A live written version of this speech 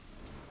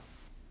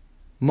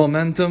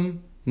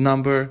Momentum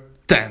number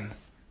 10.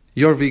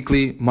 Your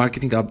weekly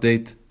marketing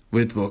update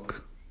with Vuk.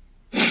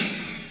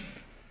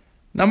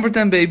 Number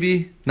 10,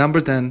 baby.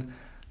 Number 10.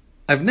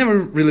 I've never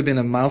really been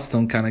a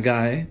milestone kind of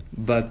guy,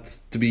 but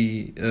to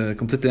be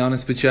completely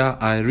honest with you,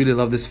 I really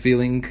love this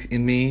feeling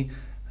in me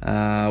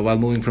while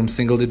moving from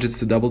single digits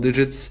to double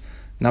digits.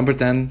 Number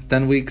 10,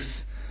 10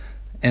 weeks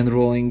and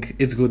rolling.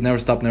 It's good, never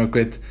stop, never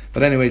quit.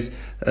 But anyways,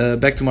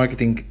 back to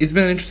marketing. It's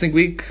been an interesting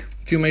week.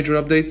 Few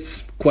major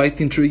updates,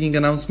 quite intriguing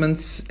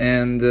announcements,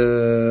 and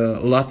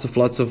lots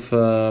of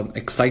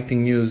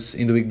exciting news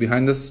in the week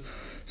behind us.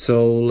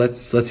 So let's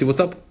see what's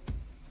up.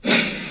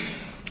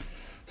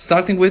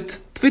 Starting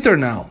with Twitter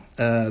now.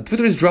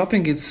 Twitter is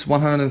dropping its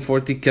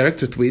 140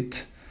 character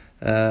tweet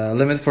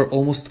limit for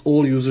almost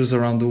all users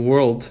around the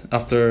world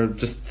after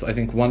just, I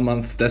think, 1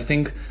 month of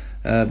testing.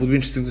 It would be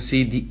interesting to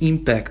see the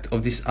impact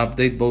of this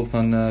update both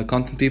on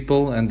content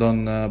people and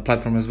on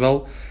platform as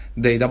well.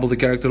 They doubled the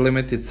character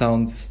limit. It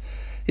sounds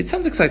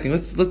exciting.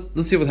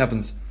 Let's see what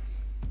happens.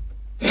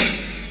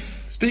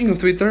 Speaking of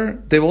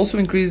Twitter, they've also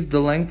increased the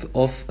length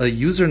of a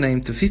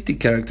username to 50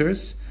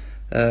 characters,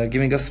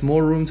 giving us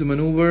more room to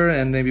maneuver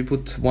and maybe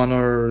put 1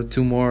 or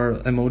 2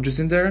 more emojis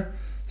in there.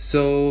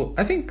 So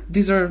I think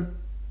these are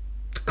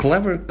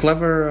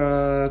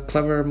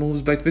clever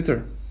moves by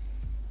Twitter.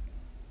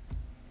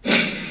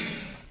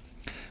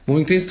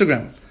 Moving to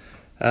Instagram.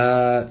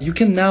 You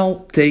can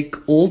now take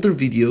older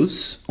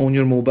videos on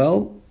your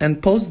mobile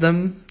and post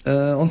them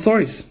on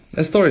stories,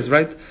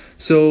 right?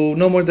 So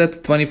no more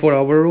that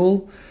 24-hour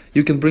rule.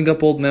 You can bring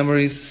up old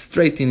memories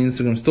straight in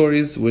Instagram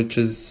stories, which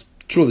is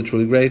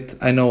truly great.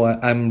 I know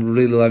I'm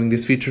really loving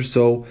this feature.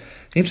 So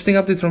interesting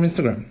update from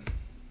Instagram.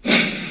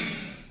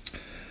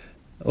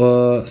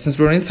 Since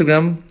we're on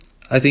Instagram,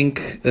 I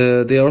think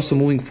they are also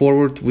moving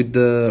forward with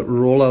the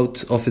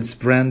rollout of its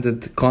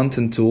branded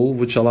content tool,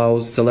 which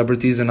allows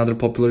celebrities and other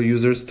popular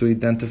users to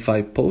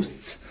identify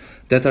posts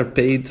that are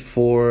paid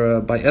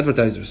for by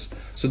advertisers.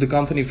 So the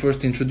company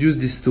first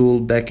introduced this tool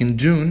back in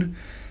June,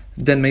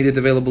 then made it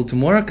available to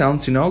more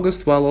accounts in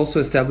August, while also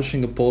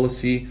establishing a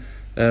policy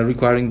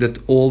requiring that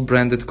all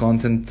branded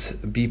content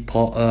be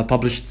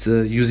published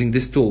using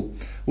this tool,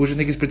 which I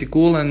think is pretty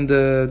cool. And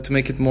to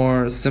make it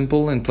more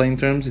simple in plain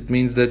terms, it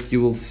means that you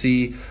will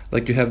see,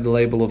 like, you have the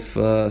label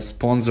of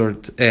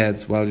sponsored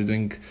ads while you're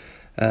doing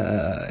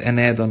an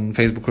ad on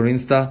Facebook or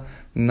Insta.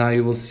 Now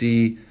you will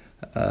see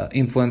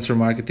influencer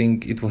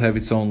marketing. It will have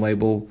its own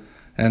label,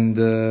 and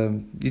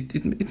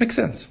it makes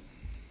sense.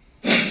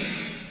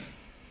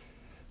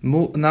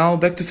 Now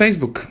back to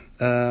Facebook.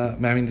 I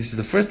mean, this is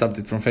the first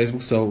update from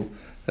Facebook, so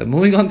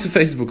moving on to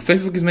Facebook.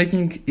 Facebook is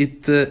making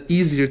it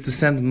easier to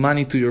send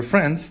money to your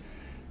friends.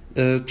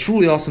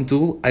 Truly awesome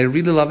tool. I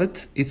really love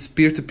it. It's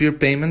peer-to-peer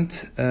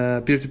payment.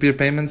 Peer-to-peer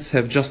payments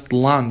have just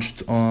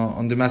launched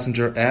on the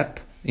Messenger app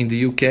in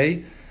the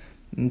UK,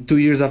 2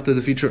 years after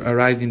the feature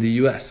arrived in the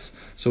US.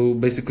 So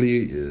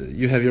basically,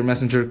 you have your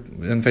Messenger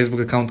and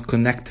Facebook account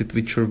connected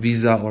with your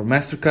Visa or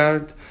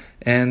MasterCard,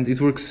 and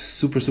it works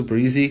super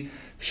easy.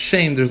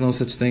 Shame there's no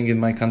such thing in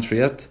my country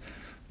yet.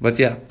 But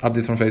yeah,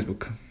 update from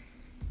Facebook.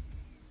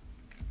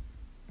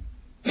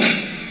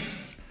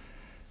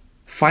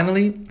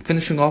 Finally,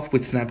 finishing off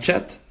with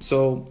Snapchat.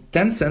 So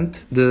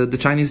Tencent, the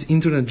Chinese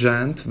internet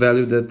giant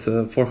valued at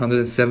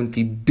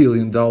 $470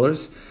 billion,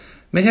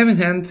 may have in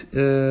hand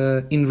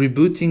in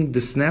rebooting the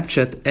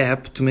Snapchat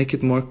app to make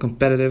it more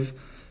competitive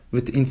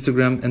with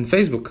Instagram and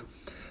Facebook.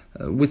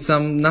 With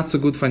some not so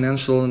good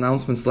financial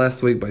announcements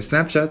last week by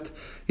Snapchat,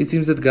 it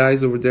seems that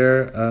guys over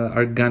there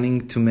are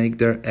gunning to make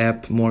their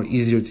app more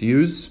easier to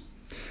use.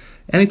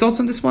 Any thoughts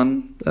on this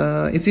one?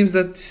 It seems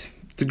that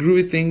the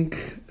groovy thing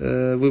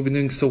we've been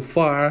doing so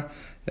far,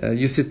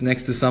 you sit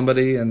next to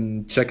somebody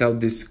and check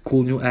out this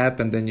cool new app,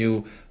 and then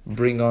you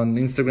bring on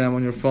Instagram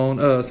on your phone,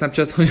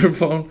 Snapchat on your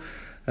phone,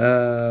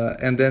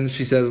 and then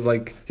she says,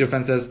 like, your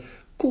friend says,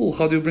 cool,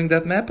 how do you bring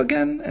that map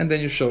again? And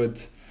then you show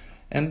it.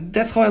 And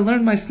that's how I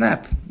learned my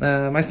Snap.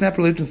 My Snap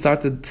religion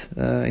started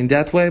in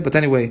that way. But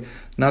anyway,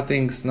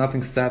 nothing's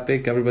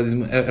static.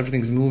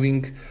 Everything's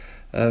moving.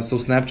 So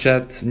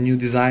Snapchat, new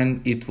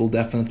design. It will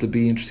definitely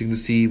be interesting to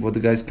see what the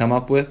guys come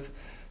up with.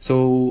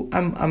 So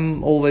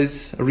I'm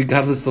always,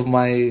 regardless of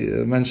my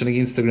mentioning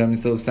Instagram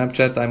instead of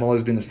Snapchat, I'm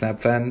always been a Snap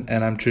fan,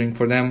 and I'm cheering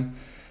for them.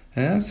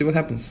 See what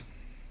happens.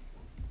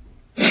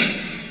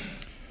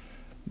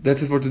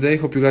 That's it for today.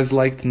 Hope you guys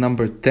liked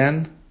number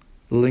 10.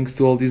 Links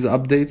to all these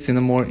updates in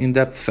a more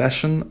in-depth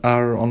fashion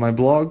are on my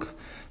blog,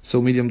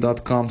 so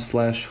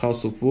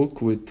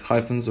medium.com/houseofvuk with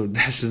hyphens or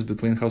dashes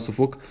between House of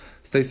Vuk.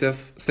 Stay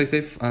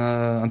safe.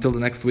 Until the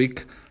next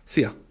week.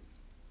 See ya.